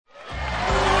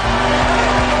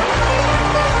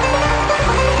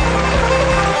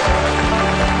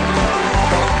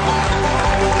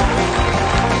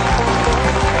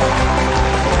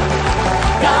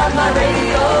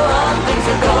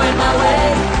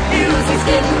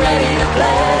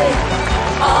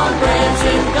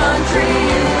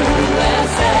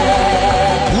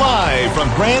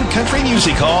Grand Country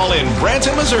Music Hall in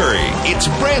Branson, Missouri. It's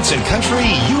Branson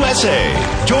Country USA.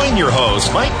 Join your hosts,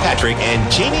 Mike Patrick and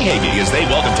Jamie Hagee, as they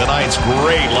welcome tonight's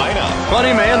great lineup.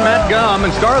 Funny man Matt Gumm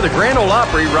and star of the Grand Ole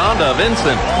Opry, Rhonda,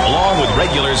 Vincent. Along with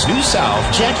regulars New South,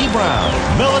 Jackie Brown,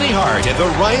 Melody Hart, and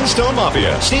the Rhinestone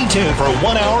Mafia. Stay tuned for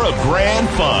 1 hour of grand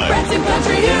fun. Branson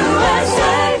Country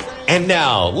USA. And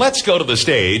now, let's go to the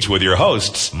stage with your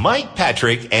hosts, Mike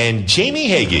Patrick and Jamie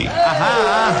Hagee.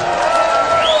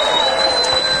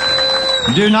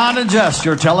 Do not adjust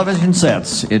your television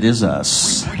sets. It is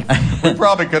us. We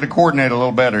probably could have coordinated a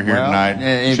little better here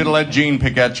tonight. Should have let Gene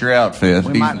pick out your outfit.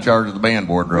 He's in charge of the band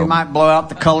wardrobe. We might blow out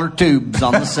the color tubes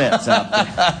on the sets out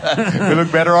there. We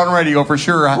look better on radio for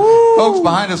sure. Folks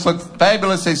behind us look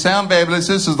fabulous. They sound fabulous.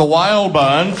 This is the Wild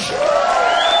Bunch.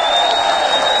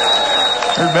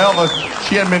 Here's Velva.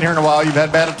 She hadn't been here in a while. You've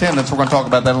had bad attendance. We're going to talk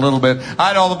about that in a little bit.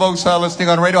 Hi to all the folks listening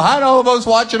on radio. Hi to all the folks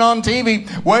watching on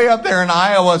TV. Way up there in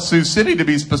Iowa, Sioux City to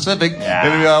be specific. Yeah.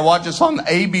 They watch us on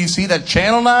ABC. That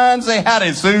Channel 9. Say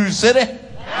howdy, Sioux City.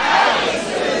 Howdy, Sioux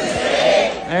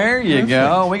City. There you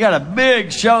go. We got a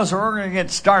big show, so we're going to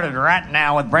get started right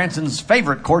now with Branson's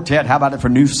favorite quartet. How about it for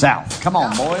New South? Come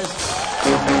on, boys.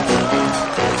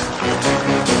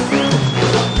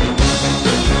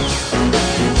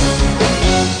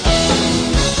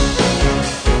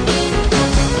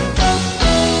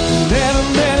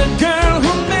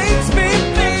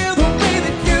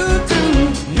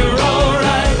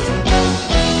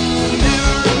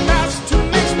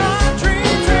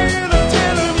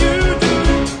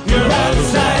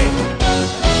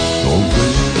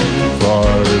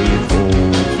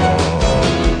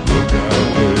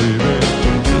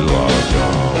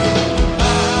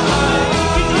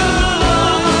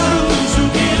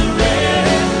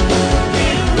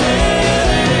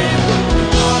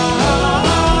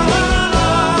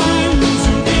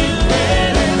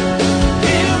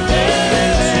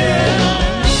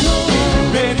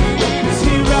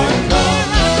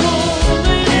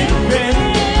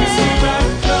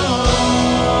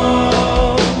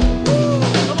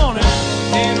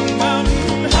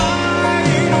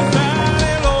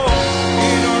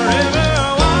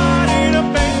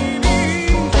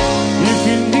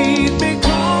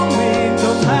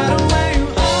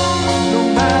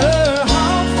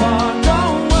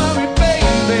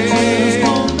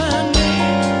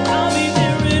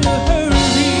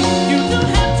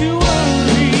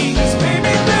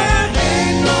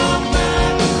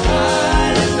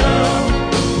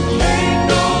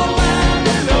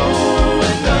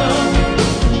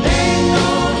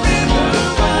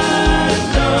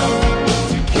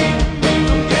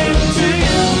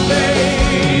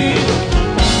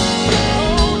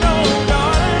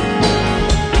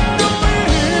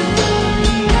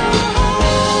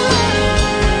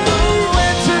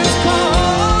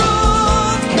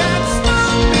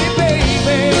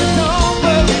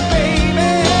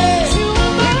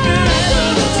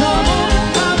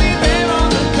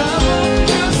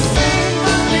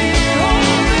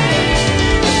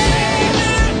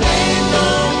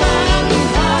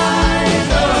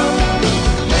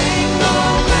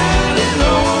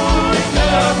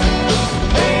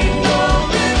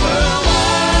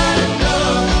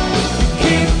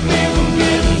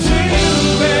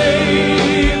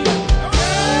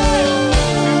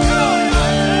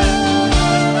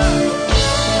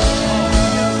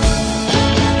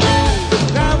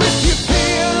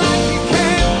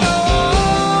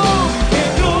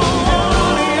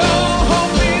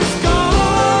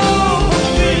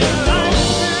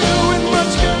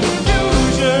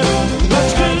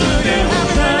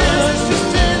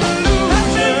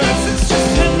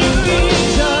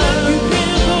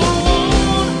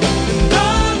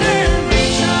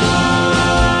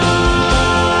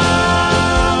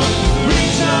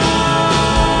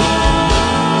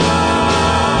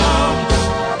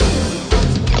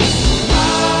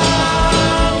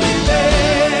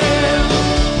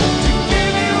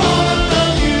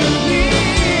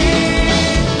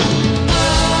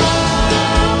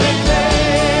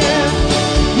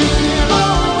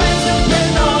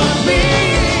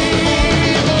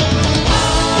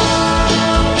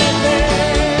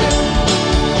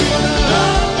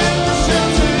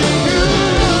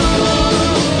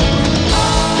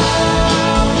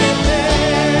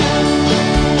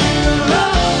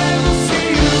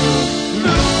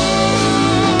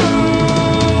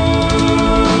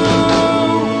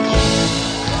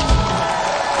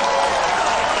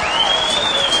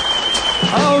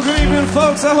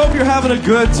 folks, I hope you're having a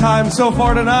good time so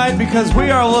far tonight because we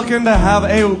are looking to have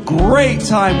a great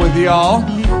time with y'all.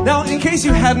 Now, in case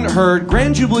you hadn't heard,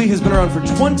 Grand Jubilee has been around for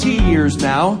 20 years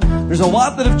now. There's a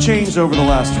lot that have changed over the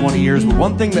last 20 years, but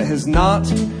one thing that has not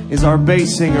is our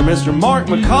bass singer, Mr. Mark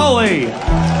McCauley.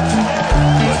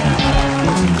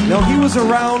 Now, he was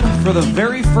around for the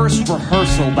very first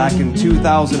rehearsal back in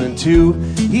 2002.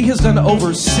 He has done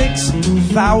over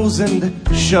 6,000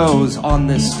 shows on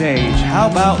this stage.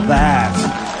 How about that?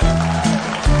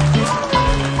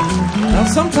 Now,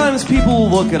 sometimes people will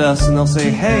look at us and they'll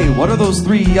say, hey, what are those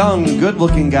three young,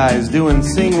 good-looking guys doing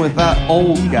singing with that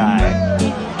old guy?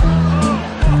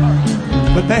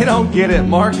 But they don't get it.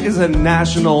 Mark is a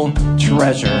national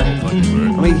treasure.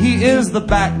 I mean, he is the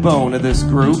backbone of this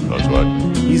group. That's right.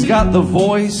 He's got the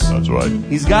voice. That's right.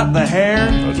 He's got the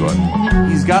hair. That's right.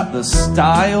 He's got the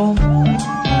style.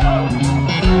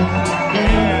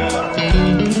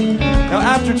 Now,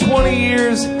 after 20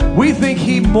 years, we think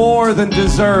he more than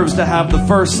deserves to have the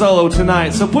first solo tonight.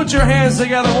 So put your hands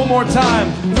together one more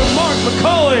time for Mark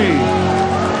McCauley.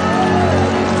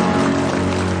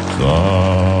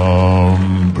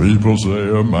 Some people say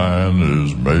a man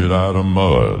is made out of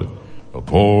mud. A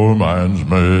poor man's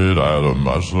made out of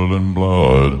muscle and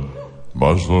blood.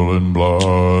 Muscle and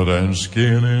blood and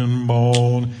skin and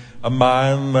bone. A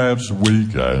mind that's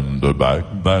weak and a back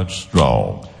that's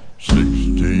strong.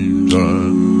 16 tons,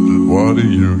 and what do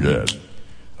you get?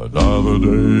 Another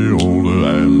day older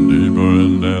and deeper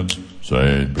in debt.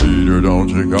 St. Peter, don't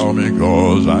you call me,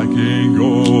 'cause I can't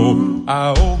go.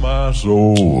 I owe my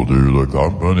soul to the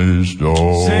company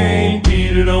store. St.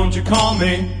 Peter, don't you call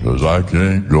me, 'cause I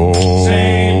can't go.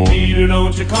 St. Peter,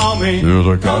 don't you call me To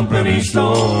the company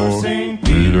store. St.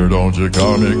 Peter, don't you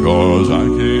call me, 'cause I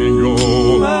can't go.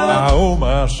 I owe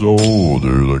my soul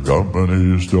to the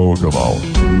company store. Come on.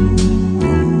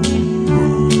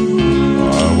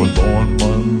 I was born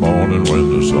one morning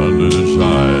when the sun didn't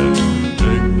shine.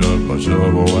 Picked up my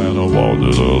shovel and I walked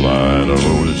to the line. I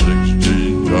loaded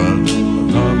 16 tons.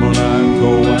 Number 9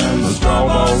 go and the straw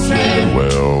ball said,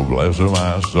 well, bless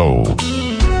my soul.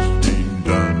 16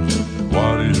 tons,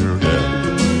 what do you get?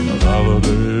 Another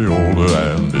day older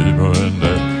and deeper in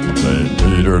debt. St.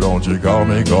 Peter, don't you call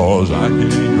me, 'cause I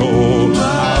can't go. I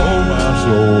owe my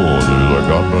soul to the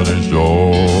company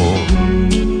store.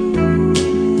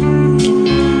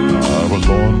 I was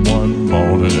born one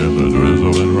morning in the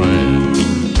drizzling rain.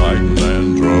 Fighting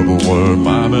and trouble were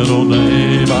my middle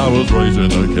name. I was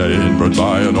raising a cane, but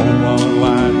by an old woman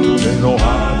line. Ain't no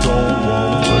high, don't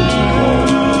want to face me all.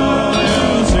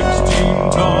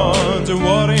 16 tons, and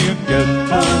what do you get?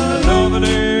 Another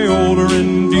day older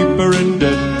and deeper in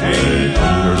debt. Hey,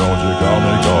 Peter, don't you call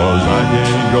me, 'cause I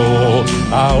can't go.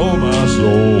 I owe my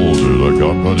soul to the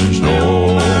company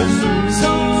store.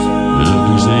 If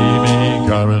you see me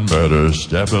coming, better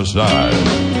step aside. A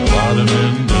lot of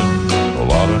men did, a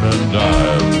lot of men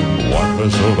died. One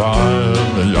will survive,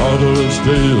 the other is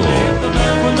still. If the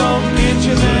man don't get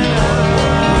you, then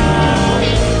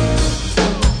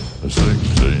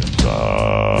 16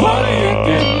 times. what do you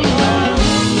get?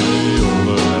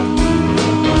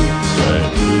 Hey,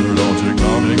 Peter, don't you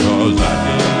call me, 'cause I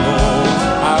can't go.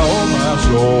 I owe my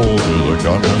soul to the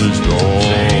company store.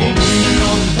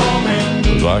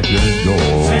 'Cause I can't go.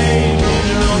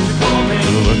 To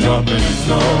the company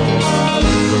store.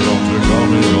 Peter, don't you call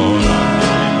me, 'cause I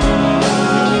can't go.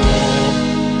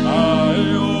 I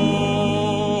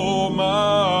owe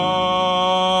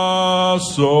my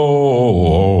soul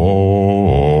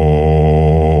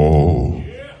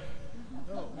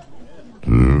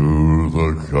to the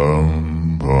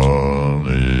company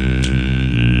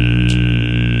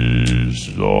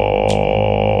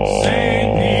store. St.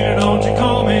 Peter, don't you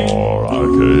call me. I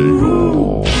can't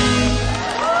go.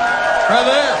 Right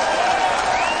there.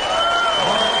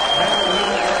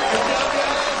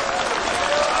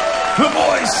 Good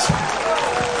voice.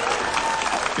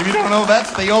 If you don't know,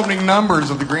 that's the opening numbers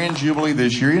of the Grand Jubilee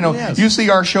this year. You know, you see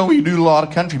our show, we do a lot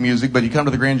of country music, but you come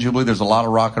to the Grand Jubilee, there's a lot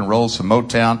of rock and roll, some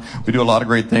Motown. We do a lot of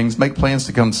great things. Make plans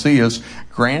to come see us.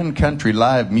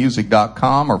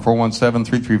 GrandCountryLiveMusic.com or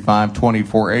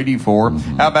 417-335-2484.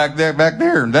 How back there?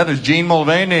 That is Gene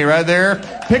Mulvaney right there,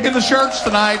 picking the shirts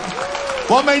tonight.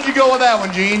 What made you go with that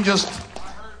one, Gene?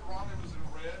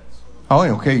 Oh,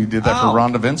 okay. You did that for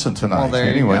Rhonda Vincent tonight. Well, there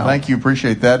you anyway, go. thank you.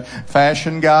 Appreciate that.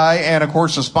 Fashion guy. And, of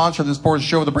course, the sponsor of this sports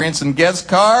show, the Branson Guest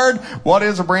Card. What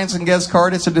is a Branson Guest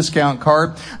Card? It's a discount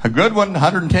card. A good one.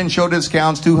 110 show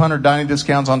discounts, 200 dining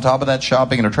discounts on top of that,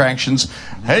 shopping and attractions.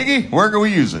 Hagee, where can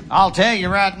we use it? I'll tell you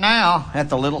right now, at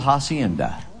the Little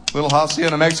Hacienda. Little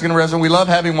Hacienda Mexican restaurant. We love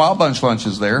having Wild Bunch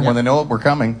lunches there when they know we're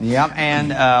coming. Yep,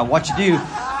 and what you do,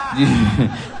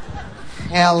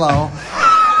 Hello.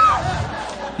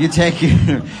 You take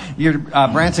your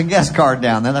Branson guest card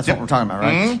down there. That's what we're talking about,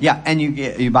 right? Mm-hmm. Yeah, and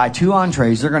you buy 2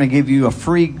 entrees. They're going to give you a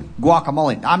free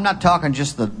guacamole. I'm not talking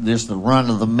just the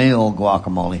run-of-the-mill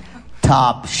guacamole.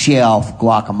 Top shelf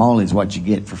guacamole is what you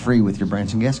get for free with your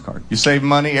Branson guest card. You save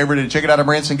money every day. Check it out at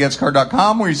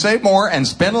BransonGuestCard.com where you save more and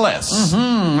spend less.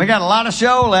 Mm-hmm. We got a lot of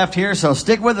show left here, so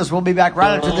stick with us. We'll be back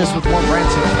right after this with more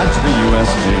Branson Country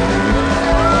USA.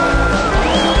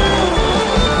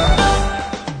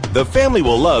 The family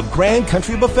will love Grand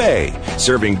Country Buffet.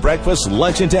 Serving breakfast,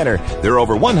 lunch, and dinner, there are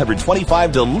over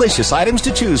 125 delicious items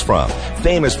to choose from.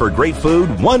 Famous for great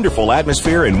food, wonderful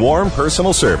atmosphere, and warm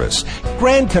personal service.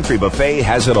 Grand Country Buffet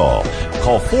has it all.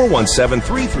 Call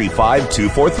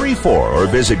 417-335-2434 or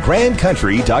visit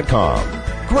grandcountry.com.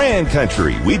 Grand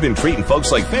Country, we've been treating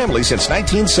folks like family since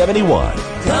 1971.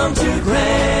 Come to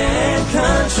Grand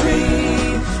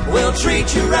Country, we'll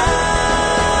treat you right.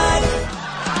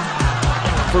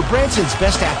 For Branson's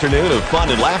best afternoon of fun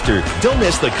and laughter, don't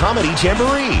miss the Comedy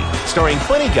Jamboree, starring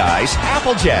funny guys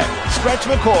Applejack, Stretch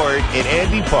McCord, and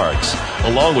Andy Parks,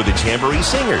 along with the Jamboree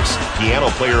Singers, Piano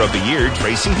Player of the Year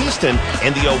Tracy Heaston,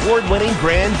 and the award-winning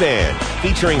Grand Band,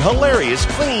 featuring hilarious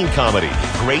clean comedy,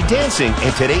 great dancing,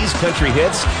 and today's country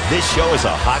hits. This show is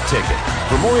a hot ticket.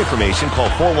 For more information, call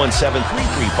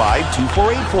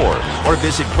 417-335-2484 or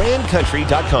visit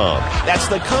grandcountry.com. That's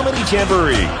the Comedy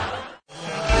Jamboree.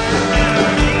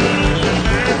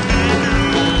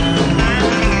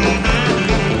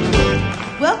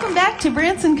 Welcome back to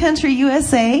Branson Country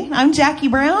USA. I'm Jackie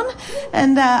Brown,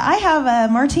 and I have a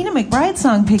Martina McBride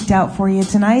song picked out for you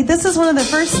tonight. This is one of the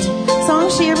first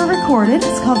songs she ever recorded.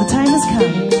 It's called The Time Has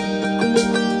Come.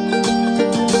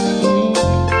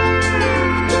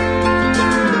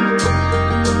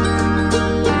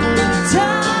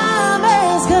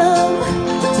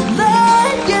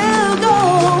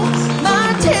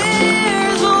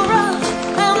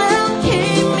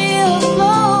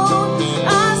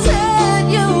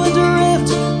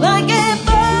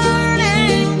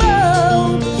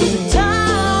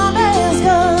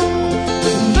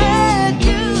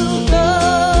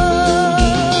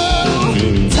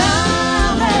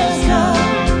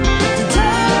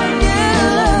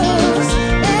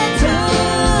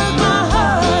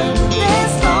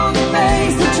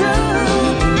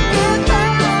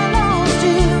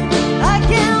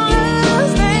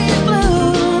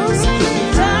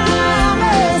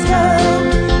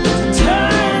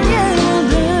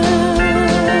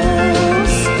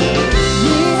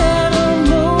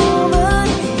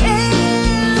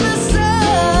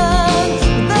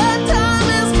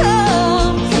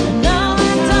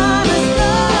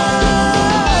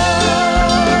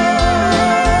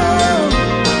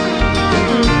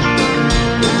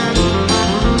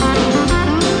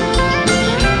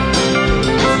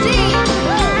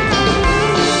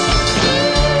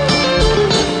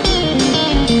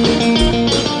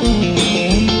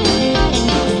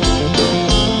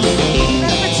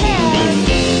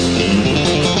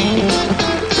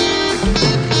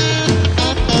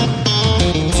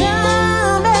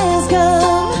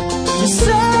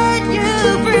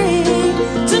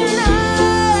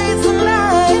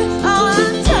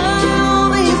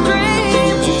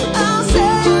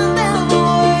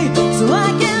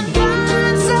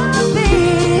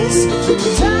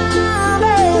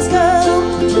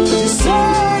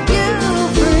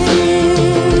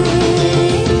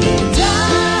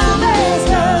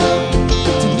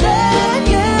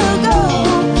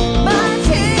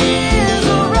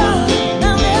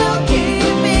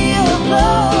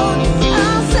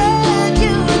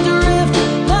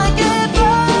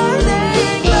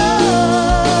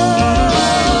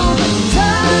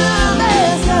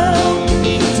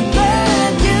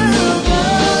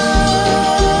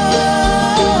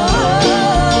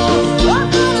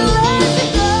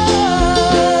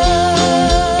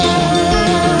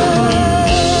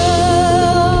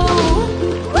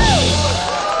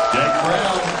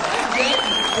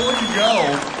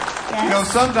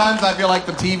 Sometimes I feel like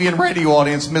the TV and radio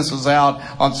audience misses out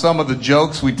on some of the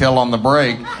jokes we tell on the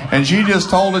break. And she just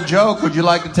told a joke. Would you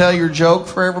like to tell your joke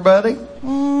for everybody?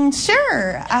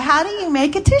 Sure. How do you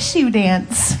make a tissue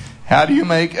dance? How do you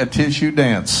make a tissue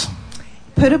dance?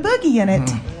 Put a boogie in it.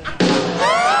 That's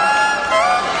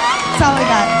all I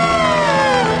got.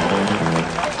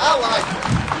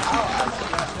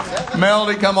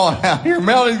 Melody, come on out here.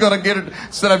 Melody's going to get it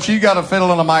set up. She's got a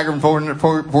fiddle and a microphone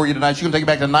for you tonight. She's going to take it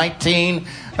back to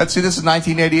this is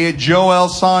 1988. Joelle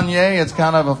Saunier. It's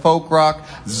kind of a folk rock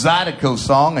Zydeco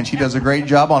song, and she does a great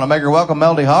job on it. Make her welcome,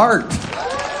 Melody Hart.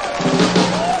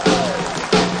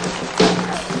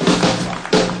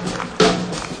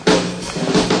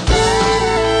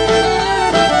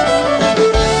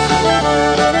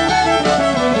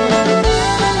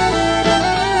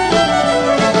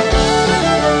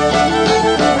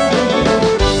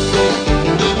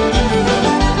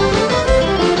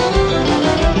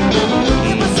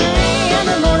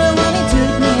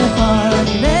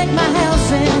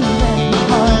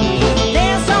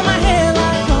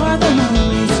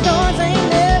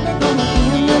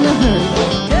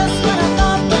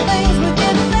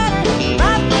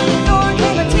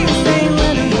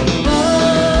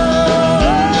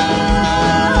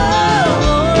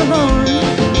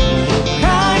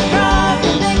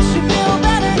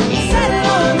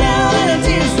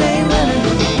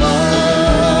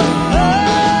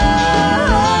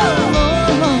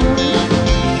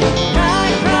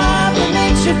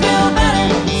 feel better.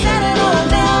 Send it all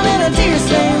down in a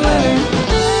tear-stained letter.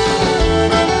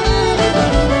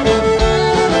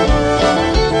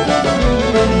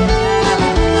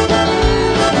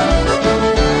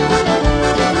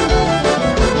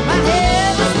 My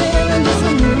head was spinning just a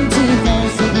little too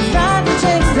fast. It was writing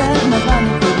checks that my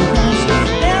body couldn't cash.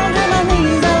 Down to my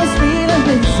knees, I was feeling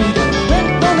busy. Went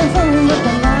for the phone, but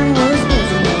the line was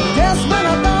busy. Just when I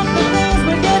thought that things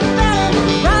would get better,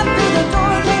 right through the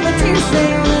door came a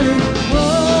tear-stained letter.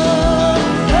 Whoa,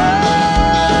 oh,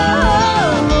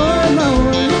 Lord,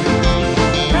 Lord.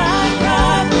 Cry,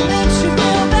 cry, it makes you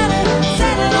feel better.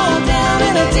 Send it all down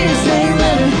in a tear-stained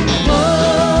letter.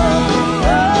 Whoa, oh,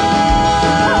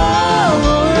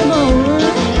 Lord, Lord.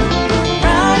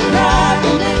 Cry, cry,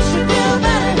 it makes you feel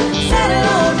better. Send it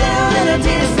all down in a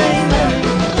tear-stained letter.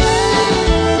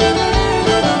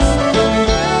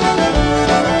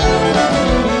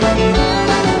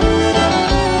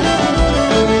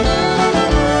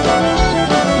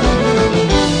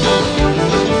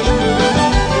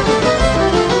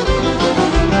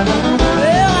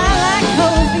 Well, I like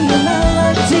coffee and I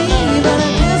like tea, but I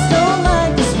just don't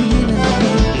like the sweet and the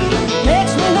heat.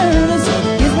 Makes me nervous,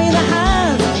 gives me the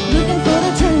highs, looking for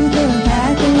the truth and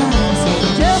packing lies.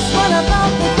 Just when I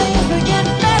thought that things would get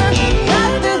better,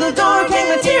 right through the door came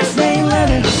a tear-stained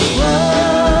letter.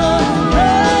 Whoa,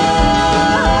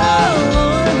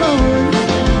 Lord, Lord.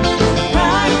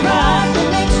 Cry, cry, it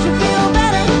makes you feel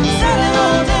better. Send it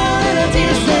all down in a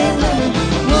tear-stained letter.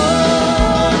 Whoa,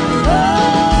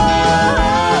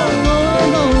 Lord,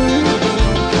 Lord.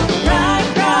 Cry,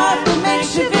 cry, it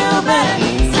makes you feel better.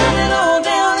 Send it all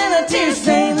down in a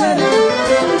tear-stained letter.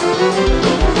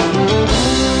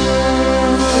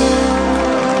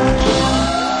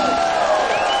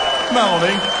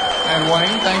 Melody and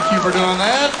Wayne, thank you for doing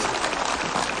that.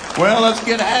 Well, let's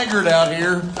get Haggard out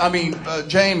here.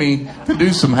 Jamie, to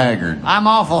do some Haggard. I'm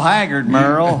awful haggard,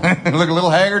 Merle. Look a little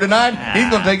Haggard tonight. He's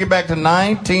going to take you back to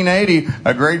 1980,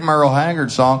 a great Merle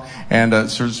Haggard song. And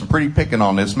there's some pretty picking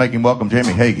on this. Make him welcome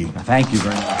Jamie Hagee. Thank you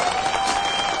very much.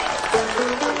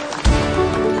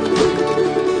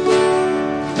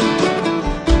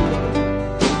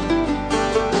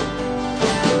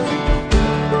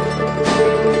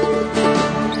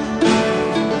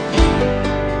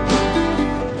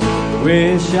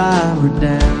 Wish I were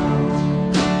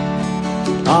down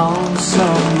on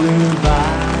some blue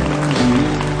bayou.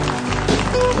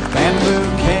 The bamboo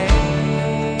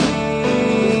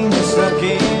cane is stuck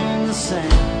in the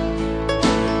sand,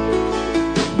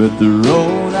 but the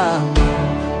road I'm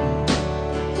on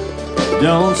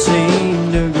don't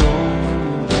seem to go.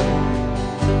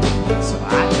 So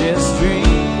I just dream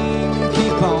and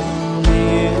keep on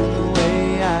being the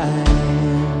way I am.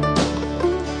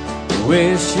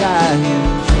 Wish I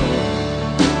enjoyed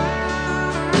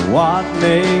what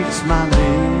makes my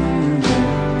living,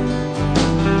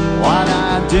 what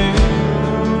I do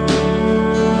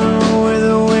with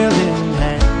a willing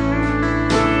hand.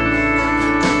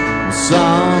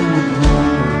 Some would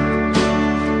mourn,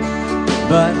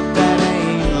 but that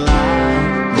ain't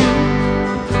like me.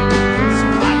 So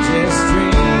I just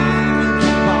dream and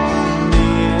keep on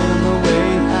being the way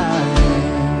I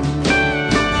am.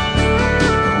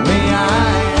 The way I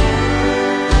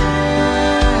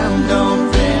am don't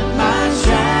fit my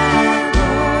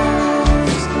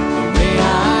shackles. The way I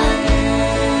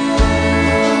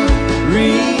am,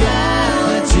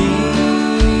 reality.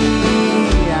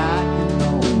 I can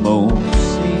almost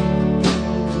see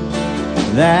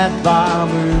that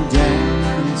barber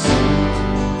dancing,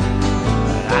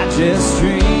 but I just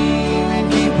dream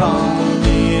and keep on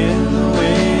being the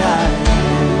way I am.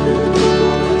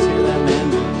 Let's hear that, man.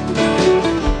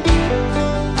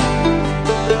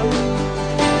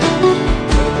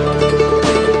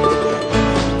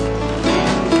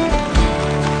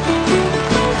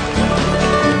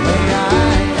 The way I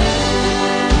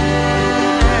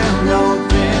am don't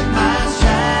fit my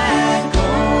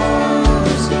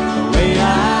shackles. The way I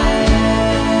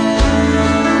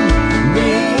am,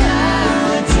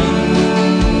 reality.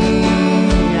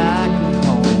 I can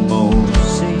almost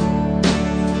see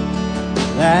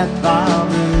that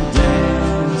barber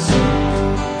dancing.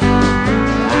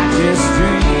 I just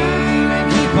dream and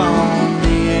keep on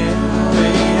being the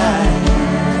way I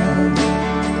am.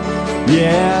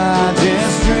 Yeah, I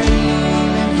just dream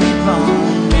and keep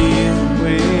on being the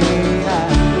way I am.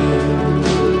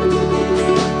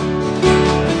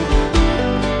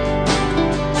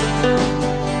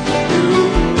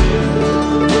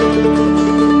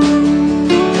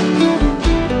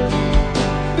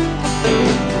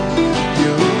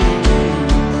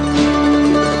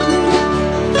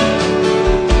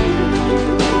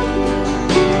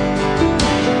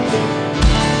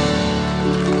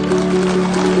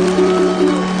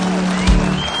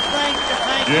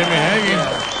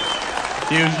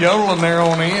 yodeling there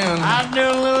on the end. I do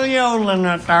a little yodeling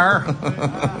up there.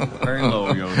 Very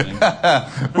low yodeling.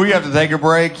 We have to take a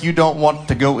break. You don't want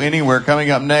to go anywhere.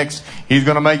 Coming up next, he's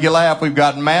going to make you laugh. We've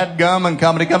got Mad Gumm and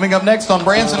Comedy coming up next on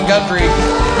Branson Country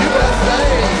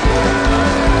USA.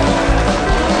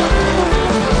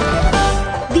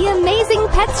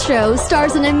 Pets Show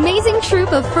stars an amazing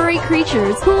troupe of furry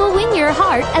creatures who will win your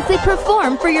heart as they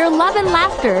perform for your love and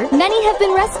laughter. Many have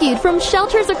been rescued from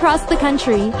shelters across the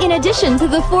country. In addition to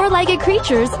the four-legged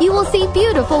creatures, you will see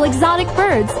beautiful exotic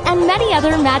birds and many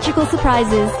other magical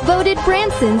surprises. Voted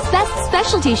Branson's best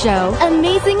specialty show,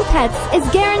 Amazing Pets is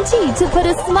guaranteed to put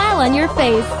a smile on your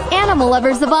face. Animal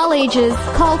lovers of all ages,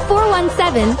 call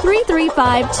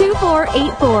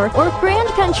 417-335-2484 or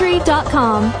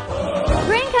grandcountry.com.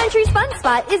 Grand Country's Fun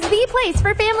Spot is the place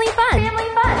for family fun.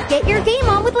 Get your game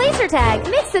on with laser tag.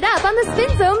 Mix it up on the Spin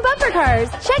Zone bumper cars.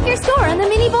 Check your score on the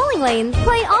mini bowling lanes.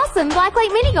 Play awesome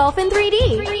blacklight mini golf in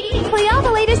 3D. Play all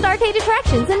the latest arcade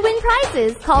attractions and win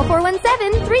prizes. Call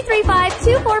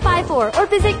 417-335-2454 or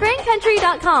visit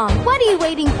grandcountry.com. What are you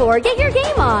waiting for? Get your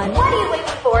game on. What are you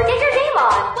waiting for? Get your game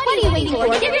on. What are you waiting for?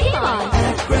 Get your game on.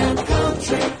 At Grand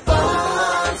Country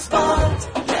Fun Spot.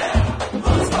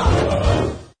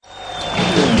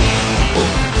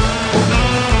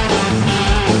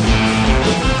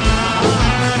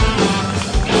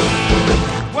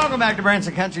 Welcome back to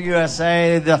Branson Country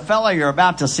USA. The fella you're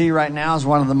about to see right now is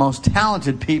one of the most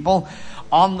talented people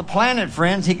on the planet,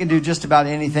 friends. He can do just about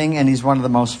anything, and he's one of the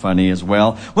most funny as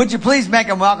well. Would you please make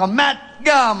him welcome Matt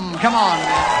Gumm? Come on,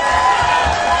 man.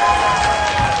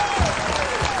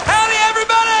 Howdy,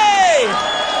 everybody!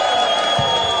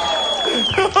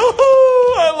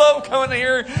 I love coming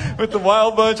here with the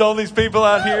Wild Bunch, all these people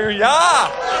out here.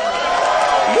 Yeah!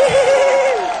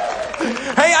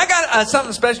 Hey, I got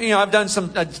something special. You know, I've done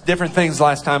some different things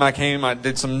last time I came. I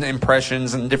did some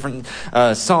impressions and different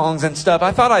songs and stuff.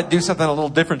 I thought I'd do something a little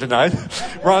different tonight.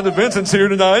 Rhonda, Vincent's here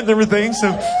tonight and everything, so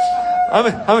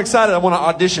I'm excited. I want to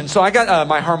audition. So I got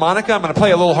my harmonica. I'm going to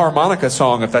play a little harmonica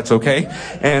song, if that's okay.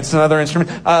 And it's another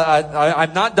instrument.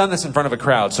 I've not done this in front of a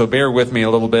crowd, so bear with me a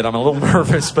little bit. I'm a little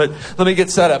nervous, but let me get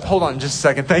set up. Hold on just a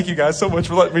second. Thank you guys so much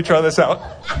for letting me try this out.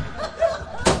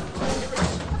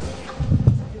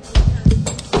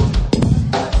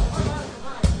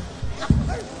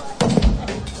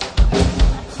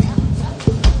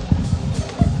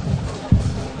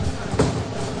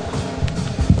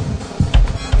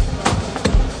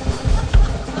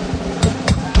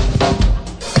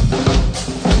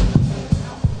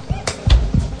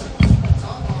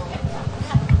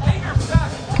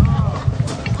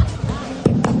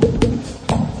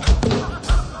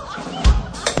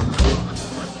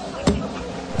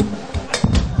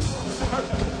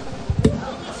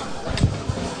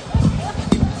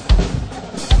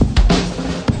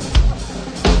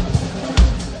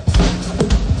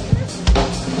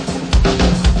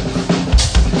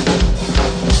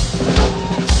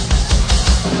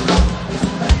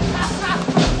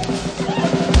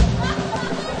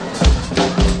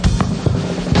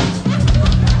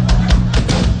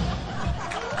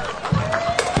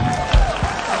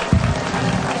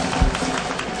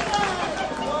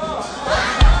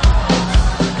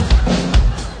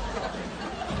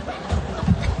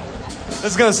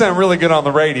 This is going to sound really good on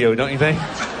the radio, don't you think?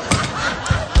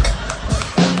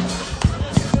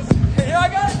 Here, I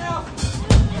got it now.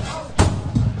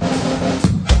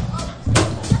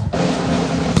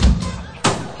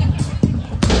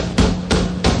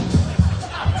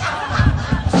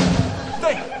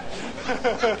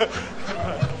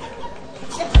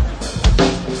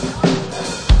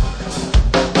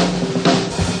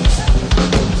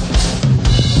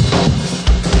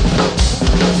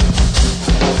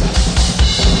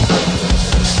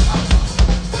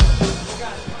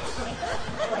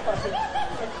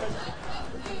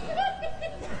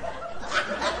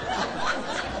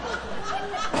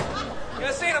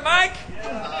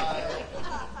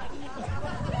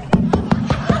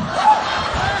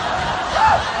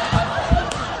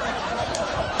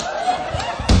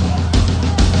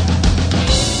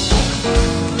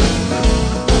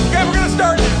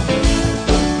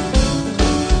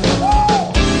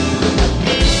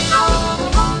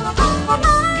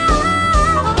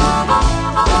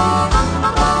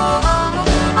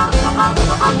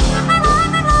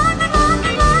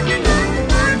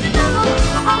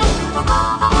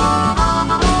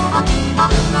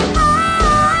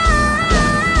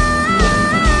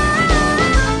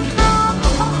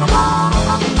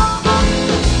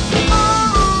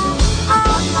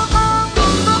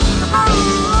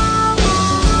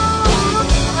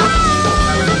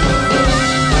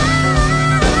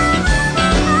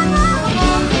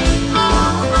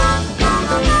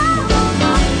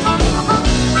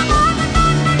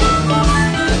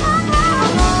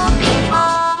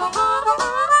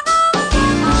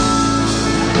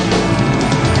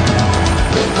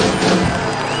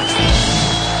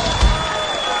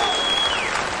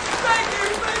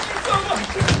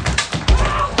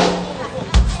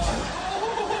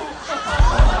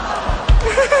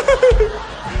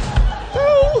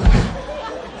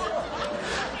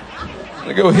 I'm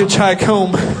gonna go hitchhike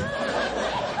home.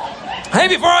 Hey,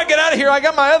 before I get out of here, I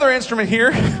got my other instrument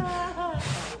here.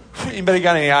 Anybody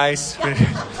got any ice?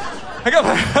 I got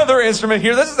my other instrument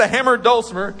here. This is a hammered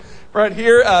dulcimer right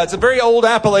here. It's a very old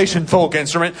Appalachian folk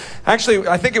instrument. Actually,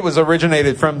 I think it was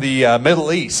originated from the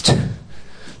Middle East,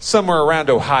 somewhere around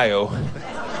Ohio.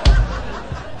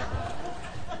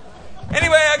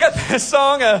 Anyway, I got this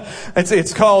song.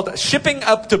 It's called Shipping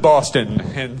Up to Boston.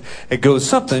 And it goes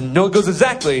something. No, it goes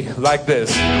exactly like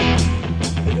this.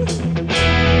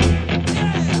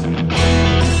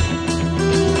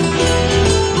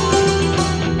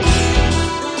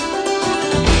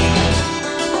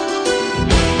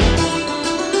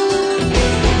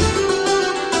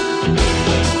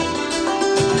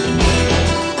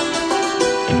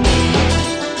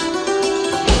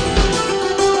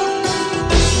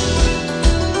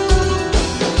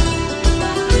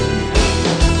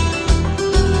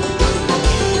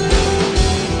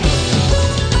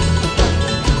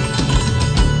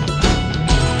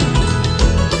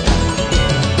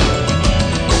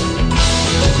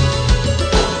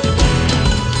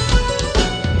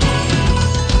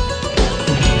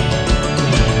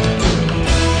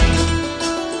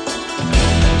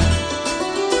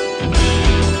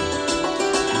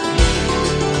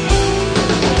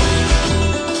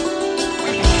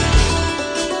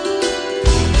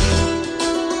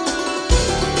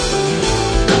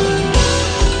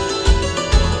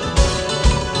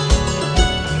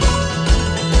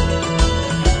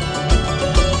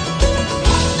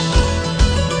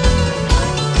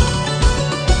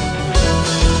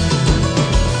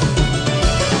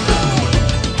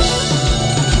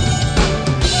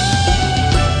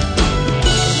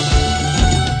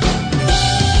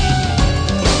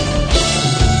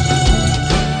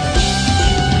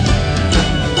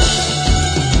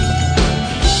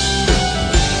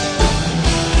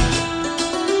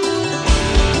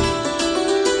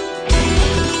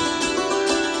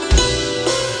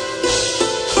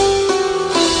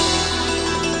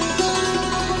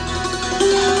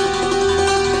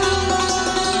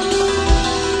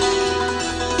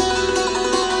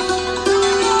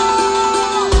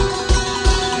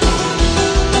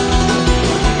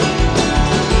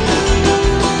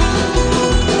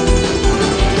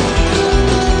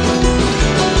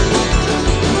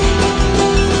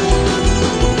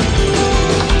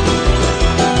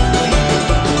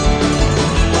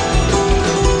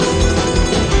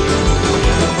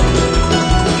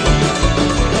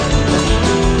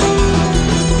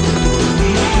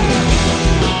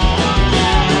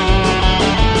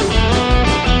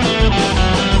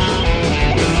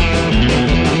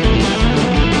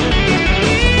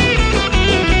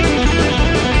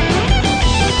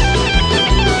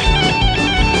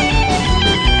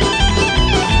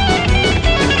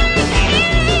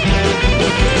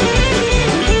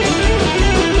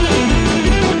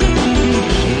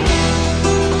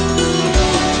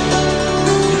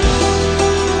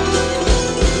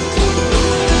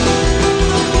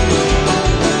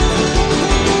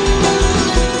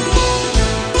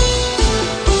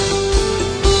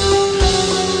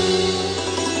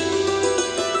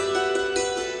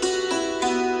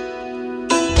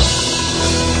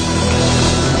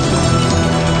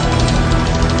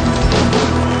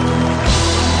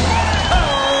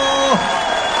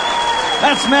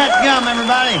 That's Matt Gumm,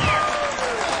 everybody.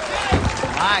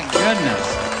 My goodness.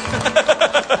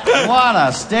 What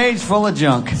a stage full of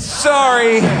junk.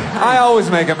 Sorry. I always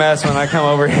make a mess when I come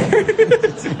over here.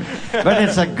 But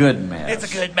it's a good mess. It's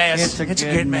a good mess. It's a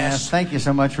good mess. Thank you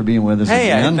so much for being with us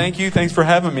again. Thank you. Thanks for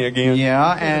having me again.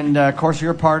 Yeah, and of course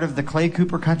you're part of the Clay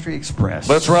Cooper Country Express.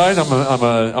 That's right.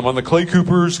 I'm on the Clay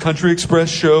Cooper's Country Express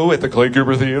show at the Clay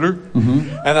Cooper Theater. Mm-hmm.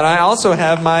 And then I also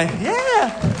have my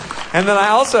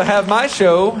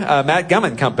show, Matt Gumm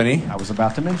and Company. I was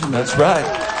about to mention that. That's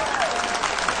right.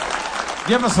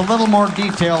 Give us a little more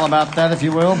detail about that, if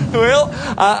you will. Well,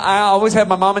 I always have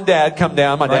my mom and dad come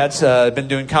down. My dad's been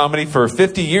doing comedy for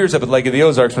 50 years up at Lake of the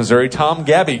Ozarks, Missouri. Tom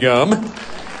Gabby Gumm.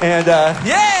 And,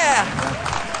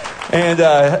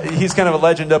 And he's kind of a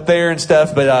legend up there and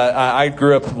stuff, but I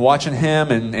grew up watching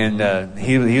him, and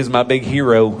he was my big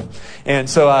hero. And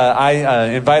so I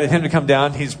invited him to come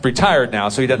down. He's retired now,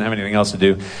 so he doesn't have anything else to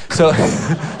do. So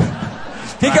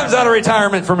He comes out of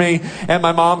retirement for me, and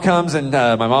my mom comes, and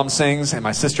my mom sings, and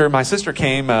my sister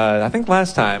came, I think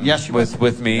last time,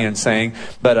 with me and sang,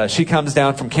 but she comes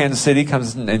down from Kansas City,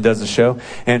 comes and does the show,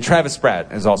 and Travis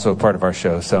Spratt is also a part of our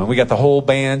show. So we got the whole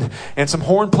band and some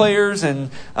horn players,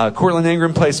 and Cortland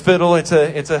Ingram plays fiddle. It's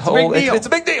a big deal. It's a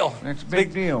big deal. It's a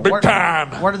big deal. Big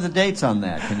time. What are the dates on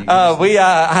that? Can you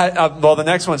well, the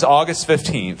next one's August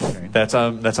 15th. Okay. That's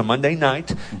a Monday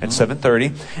night at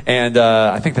 7:30, and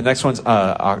I think the next one's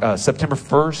September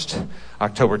 1st,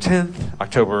 October 10th,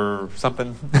 October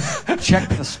something. Check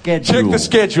the schedule. Check the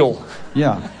schedule.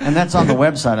 Yeah, and that's on the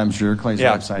website, I'm sure, Clay's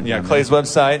website. Yeah, Clay's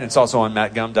website. It's also on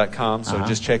mattgumm.com, so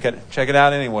just check it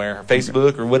out anywhere,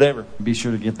 Facebook or whatever. Be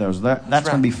sure to get those. That's going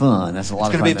to be fun. That's a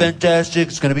lot of fun. It's going to be fantastic.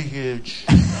 It's going to be huge.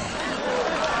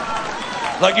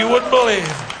 Like you wouldn't believe.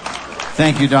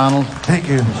 Thank you, Donald. Thank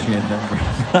you.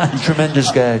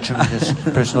 Tremendous guy, tremendous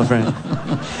personal friend.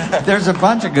 There's a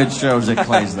bunch of good shows at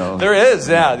Clay's, though. There is,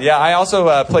 yeah. I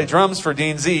also play drums for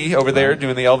Dean Z over there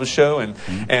doing the Elvis show, and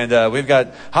we've got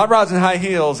Hot Rods and High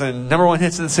Heels and number one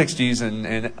hits of the '60s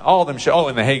and all of them show. Oh,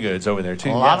 and the Hay Goods over there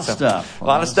too. A lot of stuff. A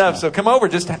lot of stuff. So come over,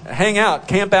 just hang out,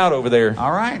 camp out over there.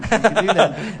 All right, we can do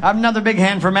that. Another big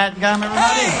hand for Matt Gumm, everybody.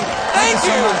 Hey, thank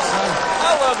you. So much,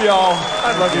 I love y'all.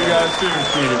 I love you guys too.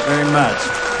 Appreciate it very much.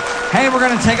 Hey, we're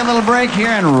going to take a little break here,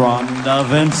 and Rhonda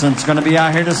Vincent's going to be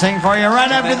out here to sing for you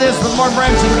right after this with more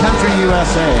Branson Country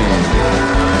USA.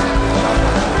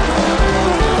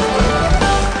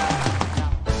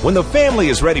 When the family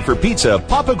is ready for pizza,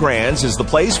 Papa Grand's is the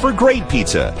place for great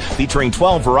pizza. Featuring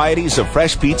 12 varieties of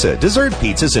fresh pizza, dessert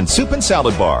pizzas, and soup and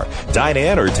salad bar. Dine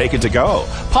in or take it to go.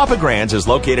 Papa Grand's is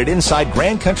located inside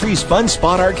Grand Country's Fun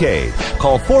Spot Arcade.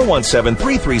 Call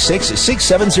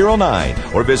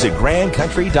 417-336-6709 or visit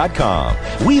grandcountry.com.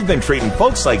 We've been treating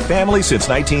folks like family since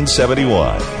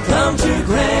 1971. Come to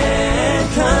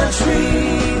Grand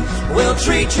Country, we'll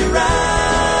treat you right.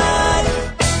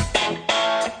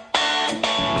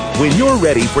 When you're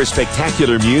ready for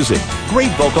spectacular music, great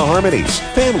vocal harmonies,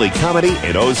 family comedy,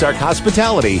 and Ozark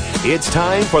hospitality, it's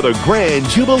time for the Grand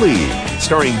Jubilee,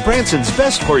 starring Branson's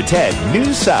best quartet,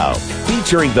 New South,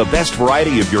 featuring the best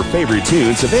variety of your favorite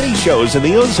tunes of any shows in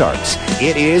the Ozarks.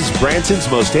 It is Branson's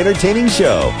most entertaining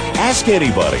show. Ask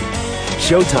anybody.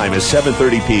 Showtime is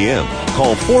 7:30 p.m.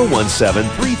 Call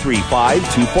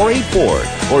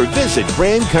 417-335-2484 or visit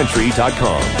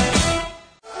grandcountry.com.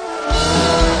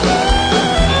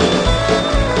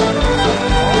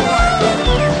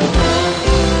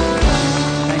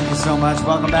 Much.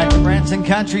 Welcome back to Branson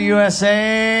Country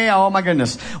USA. Oh my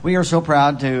goodness. We are so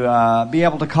proud to be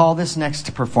able to call this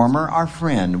next performer our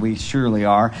friend. We surely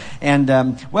are.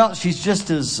 And, well, she's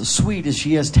just as sweet as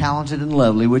she is talented and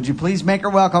lovely. Would you please make her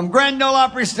welcome Grand Ole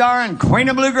Opry star and Queen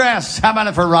of Bluegrass. How about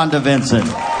it for Rhonda Vincent? Oh,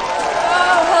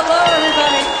 hello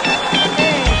everybody.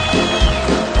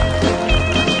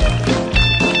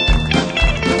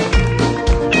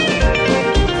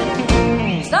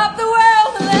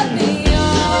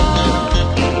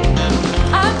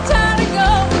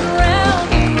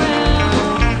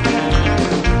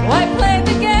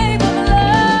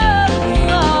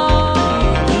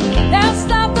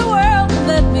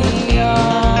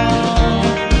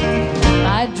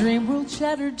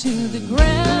 To the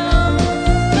ground,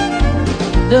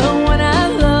 the one I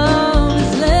love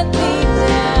has let me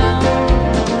down,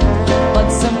 but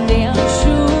someday I'm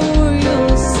sure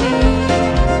you'll see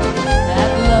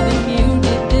that loving you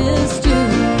did this to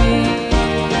me.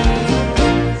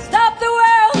 Stop the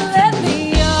world and let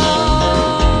me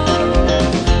on.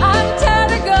 I'm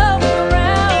tired of going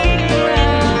round and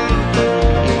round.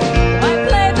 I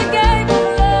played the game of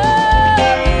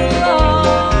love and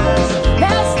lost.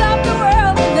 Now stop the world.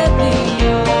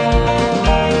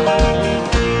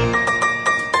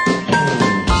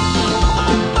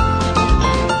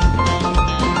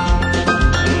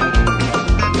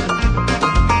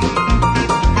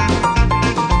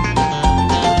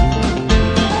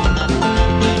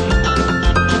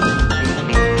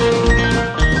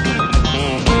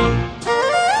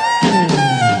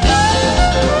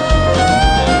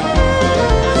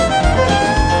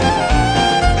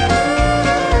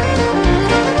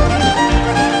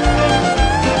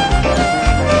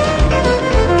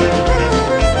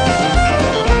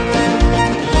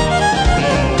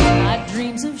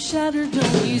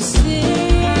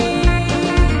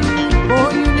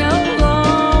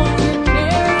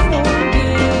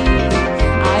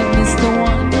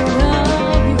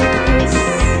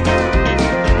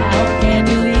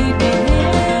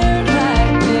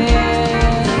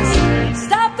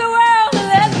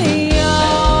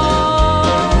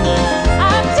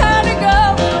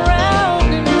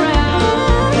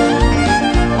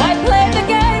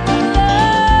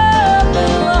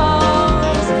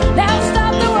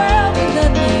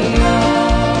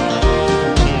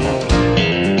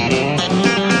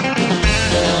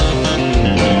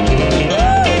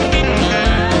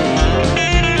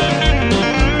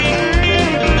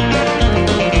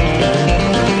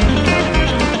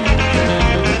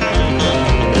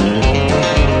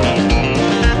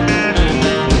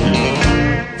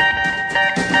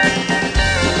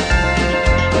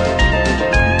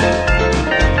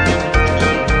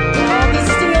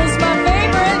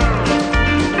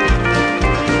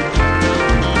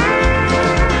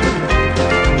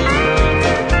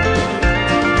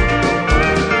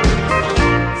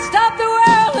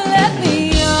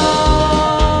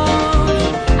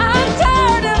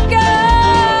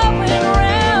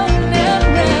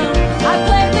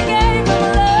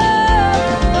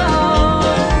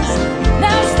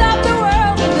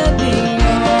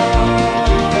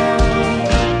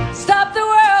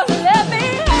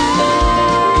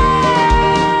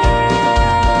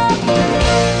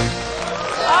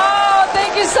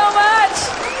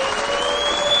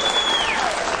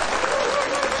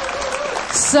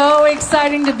 So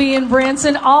exciting to be in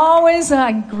Branson. Always,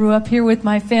 I grew up here with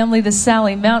my family, the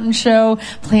Sally Mountain Show,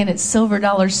 playing at Silver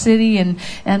Dollar City, and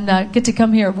get to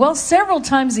come here, well, several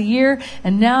times a year.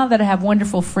 And now that I have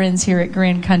wonderful friends here at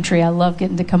Grand Country, I love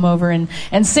getting to come over and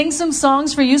sing some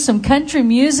songs for you, some country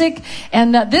music.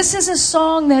 And this is a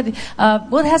song that,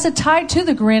 it has a tie to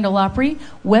the Grand Ole Opry.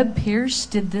 Webb Pierce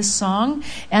did this song,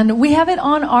 and we have it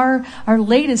on our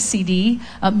latest CD,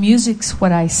 Music's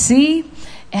What I See.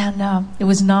 And it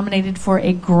was nominated for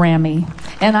a Grammy.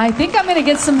 And I think I'm going to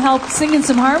get some help singing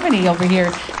some harmony over here,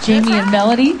 Jamie and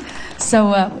Melody.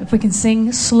 So if we can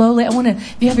sing slowly, I want to,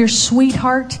 if you have your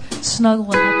sweetheart, snuggle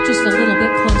up just a little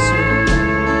bit closer.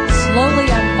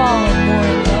 Slowly I'm falling more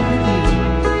in love with you.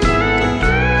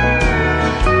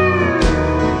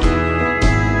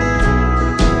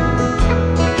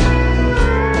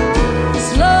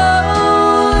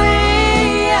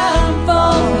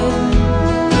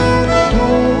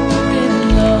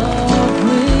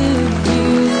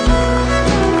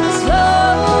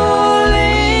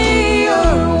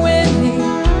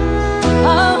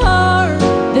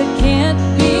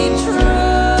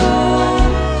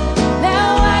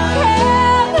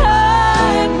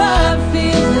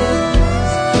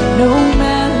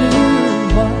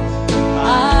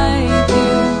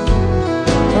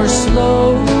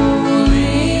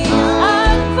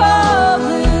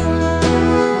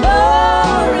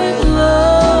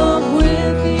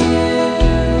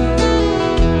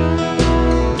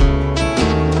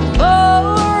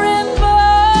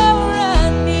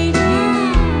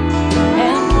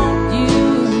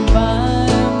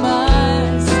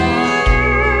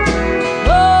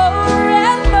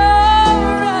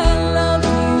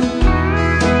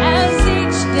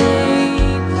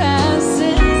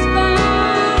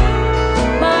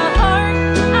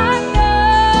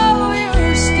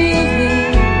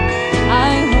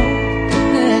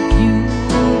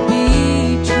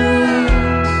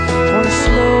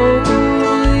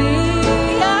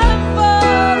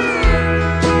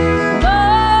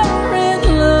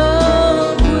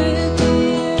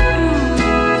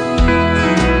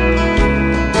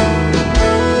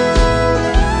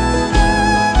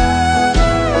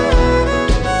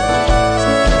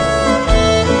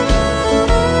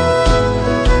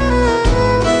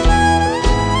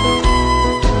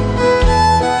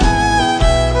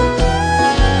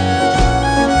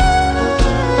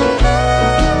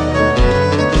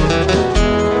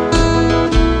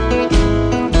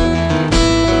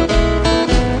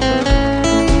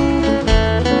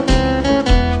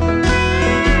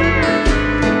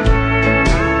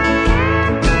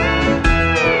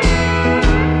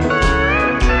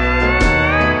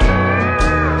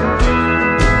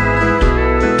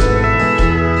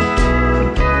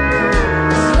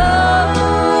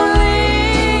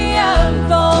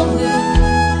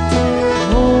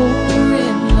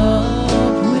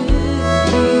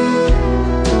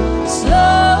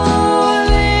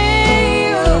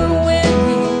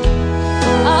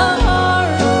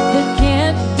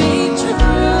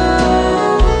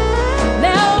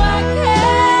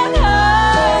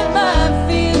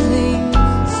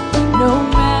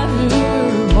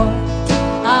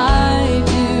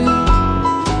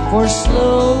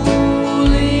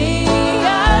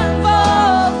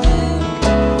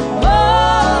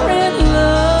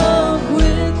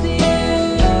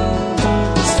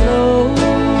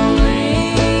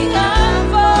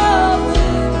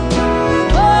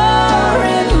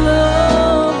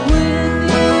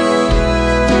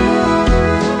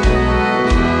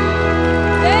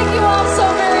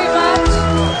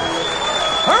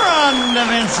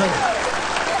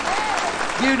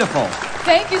 Beautiful.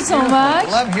 Thank you so much. I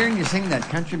love hearing you sing that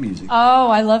country music. Oh,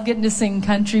 I love getting to sing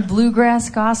country, bluegrass,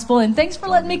 gospel, and thanks for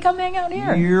letting me come hang out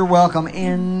here. You're welcome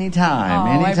anytime.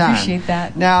 Oh, anytime. I appreciate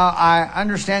that. Now, I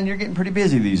understand you're getting pretty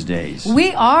busy these days.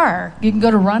 We are. You can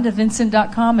go to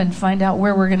RhondaVincent.com and find out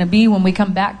where we're going to be when we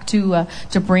come back to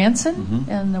Branson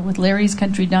and with Larry's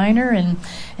Country Diner,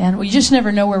 and we just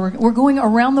never know where we're going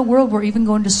around the world. We're even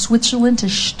going to Switzerland, to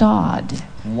Stade.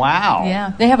 Wow.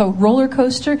 Yeah. They have a roller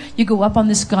coaster. You go up on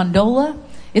this gondola.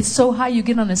 It's so high you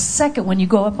get on a second when you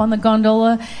go up on the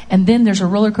gondola, and then there's a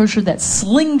roller coaster that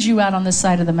slings you out on the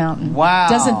side of the mountain. Wow.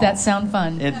 Doesn't that sound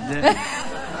fun? There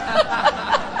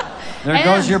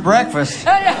goes your breakfast.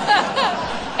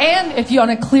 And if you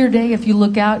on a clear day, if you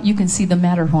look out, you can see the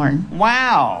Matterhorn.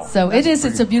 Wow. So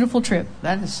it's a beautiful trip.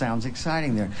 That sounds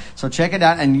exciting there. So check it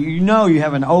out, and you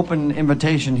have an open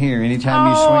invitation here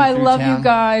anytime you swing through I love town. you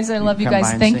guys. I love you come by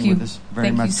guys. and Thank sing you. with us very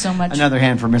Thank much. you so much. Another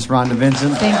hand for Miss Rhonda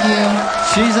Vincent. Thank you.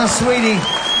 She's a sweetie.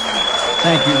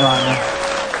 Thank you, Rhonda.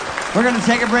 We're going to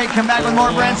take a break, come back with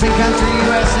more Branson Country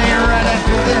USA right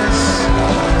after this.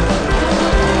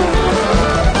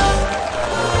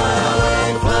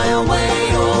 Fly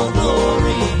away, old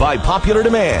glory. By popular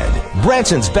demand,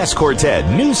 Branson's Best Quartet,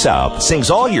 New South,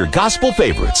 sings all your gospel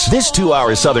favorites. This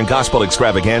 2-hour Southern Gospel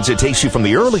extravaganza takes you from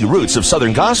the early roots of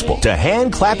Southern Gospel to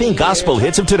hand-clapping gospel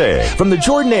hits of today. From the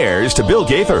Jordanaires to Bill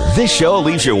Gaither, this show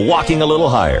leaves you walking a little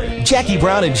higher. Jackie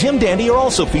Brown and Jim Dandy are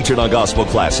also featured on Gospel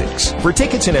Classics. For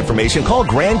tickets and information, call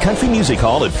Grand Country Music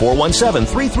Hall at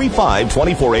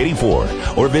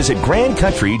 417-335-2484 or visit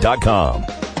grandcountry.com.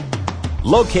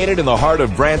 Located in the heart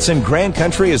of Branson, Grand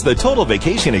Country is the total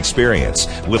vacation experience.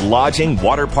 With lodging,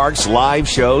 water parks, live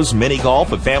shows, mini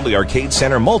golf, a family arcade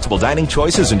center, multiple dining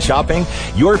choices, and shopping,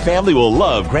 your family will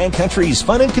love Grand Country's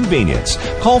fun and convenience.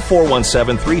 Call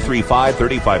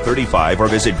 417-335-3535 or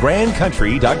visit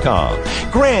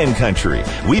grandcountry.com. Grand Country.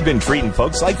 We've been treating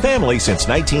folks like family since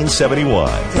 1971.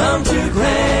 Come to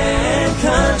Grand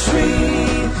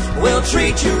Country, we'll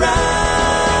treat you right.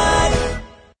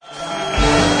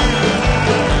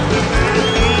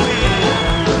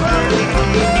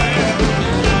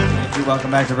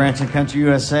 Welcome back to Branson Country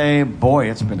USA. Boy,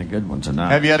 it's been a good one tonight.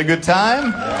 Have you had a good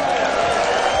time?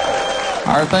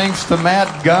 Our thanks to Matt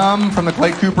Gumm from the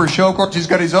Clay Cooper Show. Of course, he's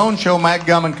got his own show, Matt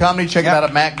Gumm and Comedy. Check it out at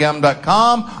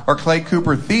mattgumm.com or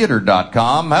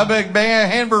claycoopertheater.com. How big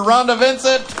hand for Rhonda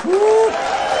Vincent? Woo.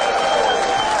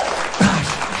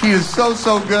 She is so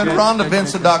good.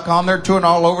 RhondaVincent.com. They're touring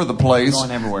all over the place.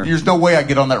 Going everywhere. There's no way I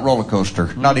get on that roller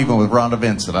coaster. Not even with Rhonda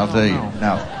Vincent, I'll tell you.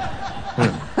 No.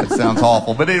 That sounds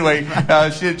awful. But anyway,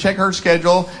 check her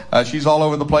schedule. She's all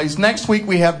over the place. Next week,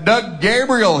 we have Doug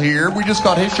Gabriel here. We just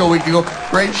got his show a week ago.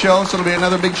 Great show, so it'll be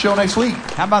another big show next week.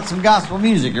 How about some gospel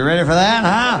music? You ready for that,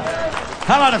 huh?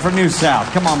 How about it from New South?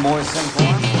 Come on, boys, sing for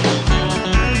us.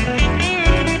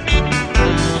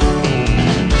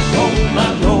 Oh,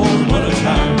 my Lord, what a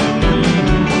time.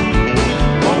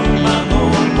 Oh, my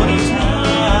Lord, what a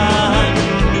time.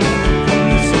 From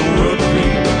this old world to be,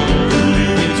 to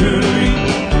live eternally.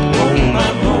 Oh, my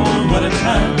Lord, what a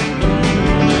time.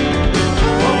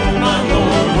 Oh, my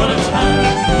Lord, what a time.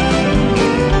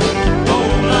 Oh,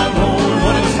 my Lord,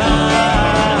 what a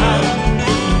time.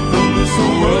 From this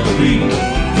old world to be,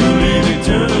 to live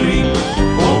eternally.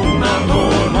 Oh, my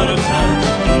Lord, what a time.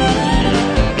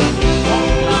 Oh,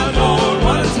 my Lord,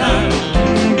 what a time.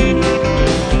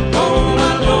 Oh,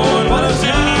 my Lord, what a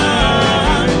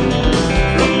time.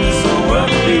 From this old world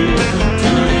to be, to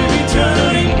live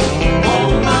eternally. Oh,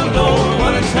 my Lord,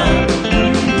 what a time.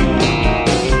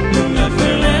 In that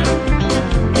fair land,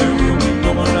 there will be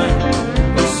no more night.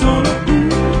 The sun will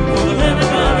move for the land of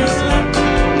God is light.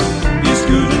 It's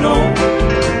good to know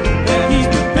that He's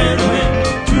prepared a land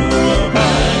to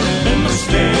abide and to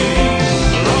stay.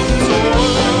 From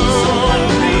this old world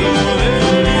to be,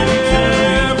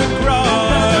 every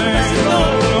cry, the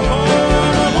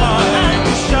whole wide.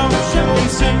 We shout, shout, and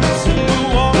sing, sing,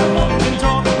 we'll walk, walk, and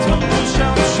talk, talk, we'll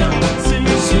shout, shout, and sing,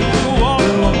 sing, we'll walk,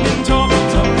 walk, and talk,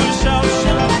 talk, we'll shout,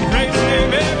 shout, and praise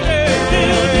Him every day.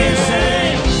 He'll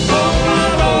say, oh, my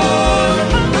Lord,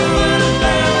 I'm going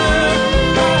back,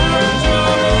 I'm in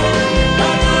trouble,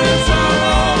 I'm in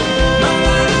sorrow, my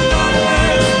life is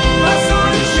darkness, my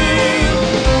soul is shame.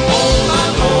 Oh, my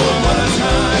Lord, what a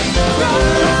time. From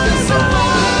this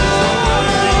world,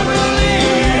 we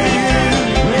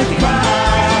live with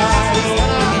Christ.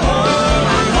 Oh,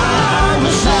 my Lord,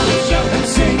 we'll shout, shout, and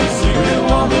sing, sing, we'll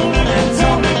walk, and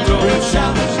talk, we'll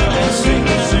shout, shout, and sing,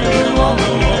 sing, we'll walk,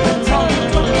 and talk,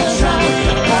 we'll shout, shout,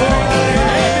 and praise.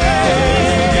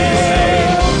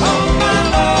 Oh, my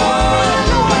Lord,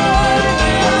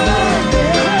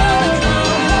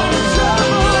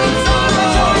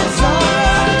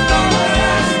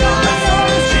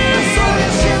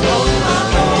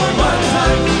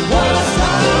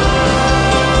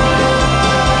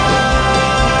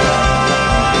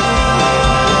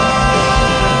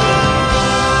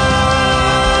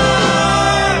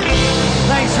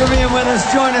 Thanks for being with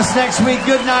us. Join us next week.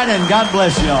 Good night and God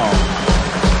bless y'all.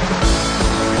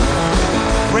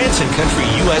 Branson Country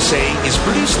USA is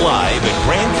produced live at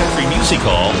Grand Country Music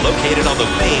Hall, located on the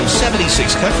famed 76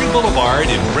 Country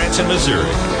Boulevard in Branson, Missouri.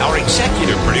 Our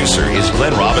executive producer is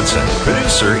Glenn Robinson.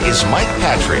 Producer is Mike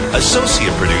Patrick.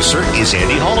 Associate producer is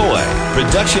Andy Holloway.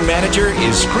 Production manager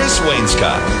is Chris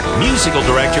Wainscott. Musical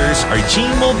directors are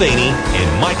Gene Mulvaney and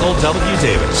Michael W.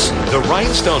 Davis. The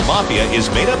Rhinestone Mafia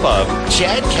is made up of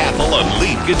Chad Cathell on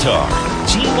lead guitar,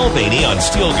 Gene Mulvaney on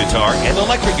steel guitar and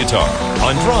electric guitar.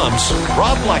 On drums,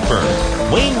 Rob Blackburn,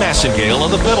 Wayne Massengale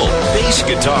on the fiddle, bass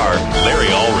guitar, Larry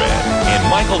Allred, and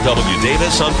Michael W.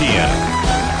 Davis on piano.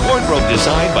 Wardrobe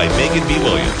design by Megan B.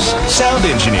 Williams. Sound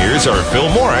engineers are Phil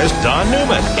Morris, Don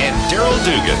Newman, and Daryl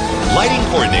Dugan. Lighting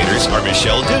coordinators are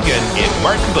Michelle Dugan and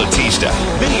Martin Bautista.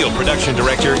 Video production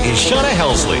director is Shauna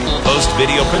Helsley.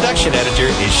 Post-video production editor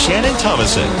is Shannon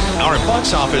Thomason. Our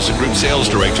box office and group sales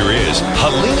director is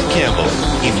Helena Campbell.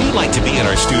 If you'd like to be in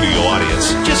our studio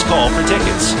audience, just call for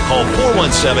tickets. Call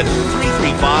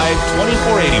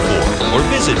 417-335-2484 or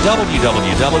visit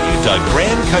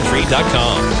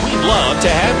www.grandcountry.com. We'd love to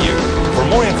have you. For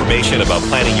more information about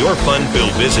planning your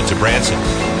fun-filled visit to Branson,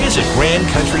 visit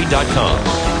grandcountry.com.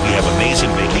 We have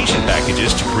amazing vacation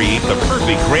packages to create the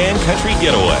perfect Grand Country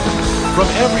getaway. From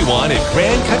everyone at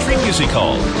Grand Country Music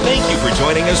Hall, thank you for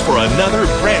joining us for another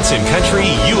Branson Country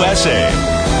USA.